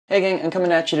Hey gang, I'm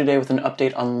coming at you today with an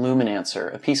update on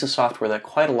Luminancer, a piece of software that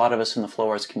quite a lot of us in the flow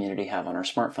arts community have on our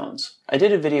smartphones. I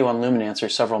did a video on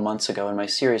Luminancer several months ago in my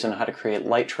series on how to create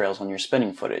light trails on your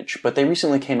spinning footage, but they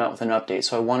recently came out with an update,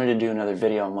 so I wanted to do another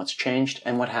video on what's changed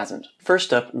and what hasn't.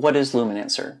 First up, what is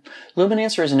Luminancer?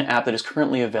 Luminancer is an app that is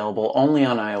currently available only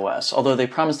on iOS, although they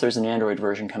promise there's an Android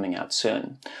version coming out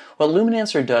soon. What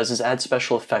Luminancer does is add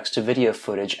special effects to video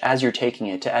footage as you're taking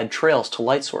it to add trails to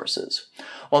light sources.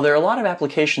 While there are a lot of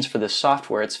applications for this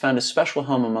software, it's found a special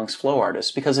home amongst flow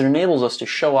artists because it enables us to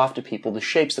show off to people the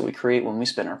shapes that we create when we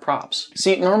spin our props.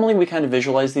 See, normally we kind of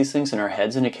visualize these things in our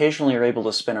heads and occasionally are able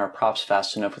to spin our props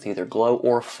fast enough with either glow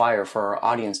or fire for our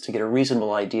audience to get a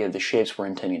reasonable idea of the shapes we're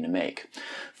intending to make.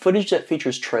 Footage that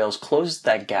features trails closes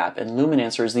that gap, and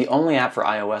Luminancer is the only app for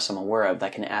iOS I'm aware of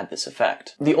that can add this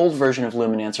effect. The old version of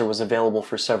Luminancer was available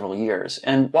for several years,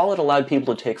 and while it allowed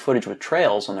people to take footage with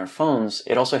trails on their phones,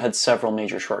 it also had several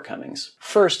major shortcomings.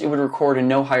 First, it would record in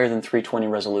no higher than 320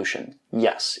 resolution.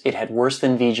 Yes, it had worse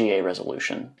than VGA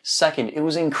resolution. Second, it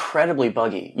was incredibly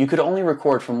buggy. You could only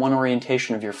record from one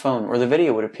orientation of your phone or the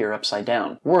video would appear upside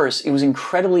down. Worse, it was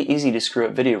incredibly easy to screw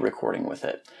up video recording with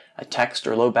it. A text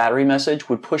or low battery message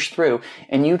would push through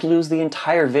and you'd lose the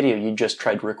entire video you'd just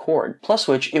tried to record, plus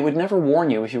which it would never warn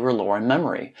you if you were low on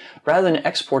memory. Rather than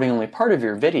exporting only part of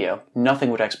your video, nothing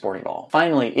would export at all.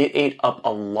 Finally, it ate up a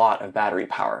lot of battery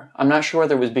power. I'm not sure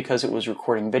whether it was because it was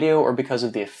recording video or because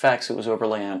of the effects it was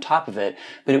overlaying on top of it,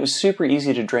 but it was super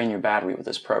easy to drain your battery with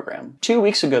this program. 2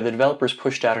 weeks ago, the developers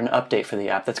pushed out an update for the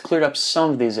app that's cleared up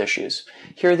some of these issues.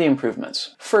 Here are the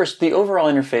improvements. First, the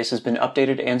overall interface has been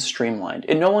updated and streamlined.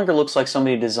 It no longer looks like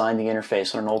somebody designed the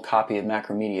interface on an old copy of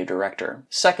Macromedia Director.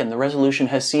 Second, the resolution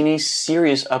has seen a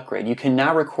serious upgrade. You can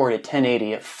now record at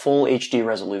 1080 at full HD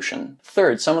resolution.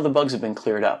 Third, some of the bugs have been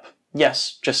cleared up.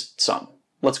 Yes, just some.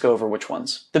 Let's go over which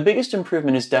ones. The biggest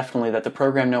improvement is definitely that the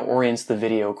program now orients the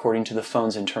video according to the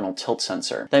phone's internal tilt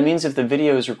sensor. That means if the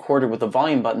video is recorded with the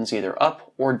volume buttons either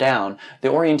up or down,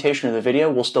 the orientation of the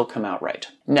video will still come out right.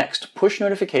 Next, push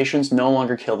notifications no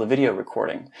longer kill the video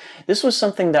recording. This was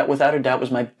something that without a doubt was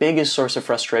my biggest source of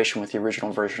frustration with the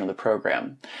original version of the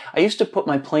program. I used to put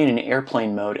my plane in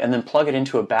airplane mode and then plug it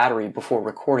into a battery before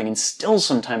recording, and still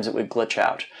sometimes it would glitch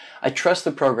out. I trust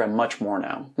the program much more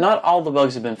now. Not all the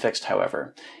bugs have been fixed,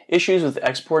 however. Issues with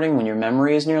exporting when your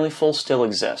memory is nearly full still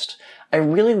exist. I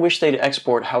really wish they'd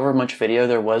export however much video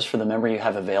there was for the memory you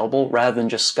have available rather than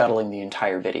just scuttling the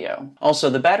entire video. Also,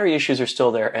 the battery issues are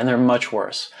still there and they're much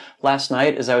worse. Last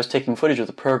night, as I was taking footage with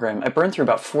the program, I burned through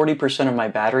about 40% of my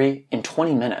battery in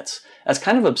 20 minutes. That's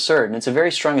kind of absurd, and it's a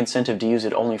very strong incentive to use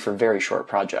it only for very short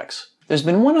projects. There's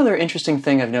been one other interesting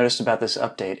thing I've noticed about this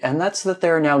update, and that's that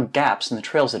there are now gaps in the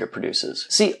trails that it produces.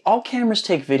 See, all cameras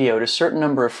take video at a certain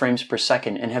number of frames per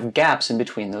second and have gaps in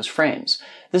between those frames.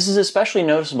 This is especially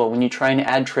noticeable when you try and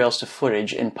add trails to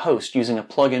footage in post using a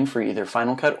plugin for either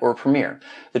Final Cut or Premiere.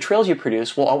 The trails you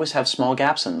produce will always have small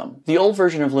gaps in them. The old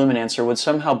version of Luminancer would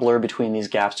somehow blur between these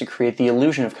gaps to create the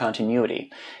illusion of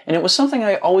continuity, and it was something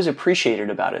I always appreciated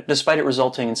about it, despite it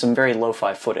resulting in some very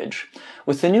lo-fi footage.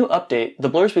 With the new update, the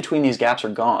blurs between these gaps are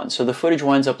gone, so the footage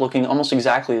winds up looking almost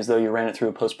exactly as though you ran it through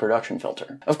a post-production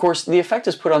filter. Of course, the effect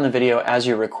is put on the video as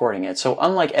you're recording it, so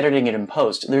unlike editing it in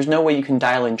post, there's no way you can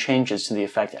dial in changes to the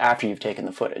effect after you've taken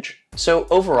the footage. So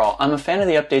overall, I'm a fan of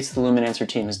the updates the Luminancer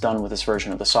team has done with this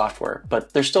version of the software,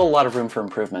 but there's still a lot of room for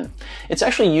improvement. It's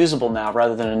actually usable now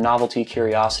rather than a novelty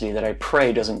curiosity that I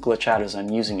pray doesn't glitch out as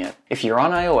I'm using it. If you're on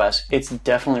iOS, it's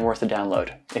definitely worth a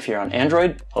download. If you're on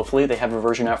Android, hopefully they have a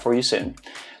version out for you soon.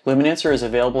 Luminancer is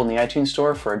available in the iTunes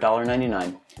Store for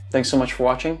 $1.99. Thanks so much for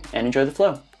watching, and enjoy the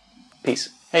flow. Peace.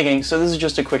 Hey gang, so this is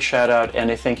just a quick shout out and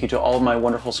a thank you to all of my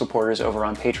wonderful supporters over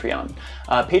on Patreon.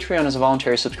 Patreon is a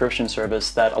voluntary subscription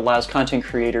service that allows content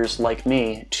creators like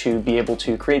me to be able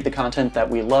to create the content that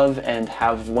we love and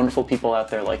have wonderful people out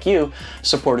there like you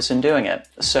support us in doing it.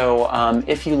 So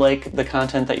if you like the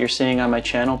content that you're seeing on my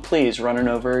channel, please run on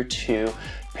over to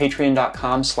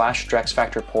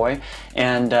patreon.com/DrexFactorPoi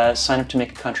and sign up to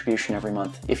make a contribution every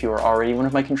month. If you are already one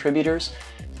of my contributors,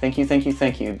 thank you,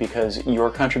 because your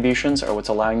contributions are what's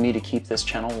allowing me to keep this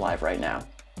channel alive right now.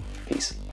 Peace.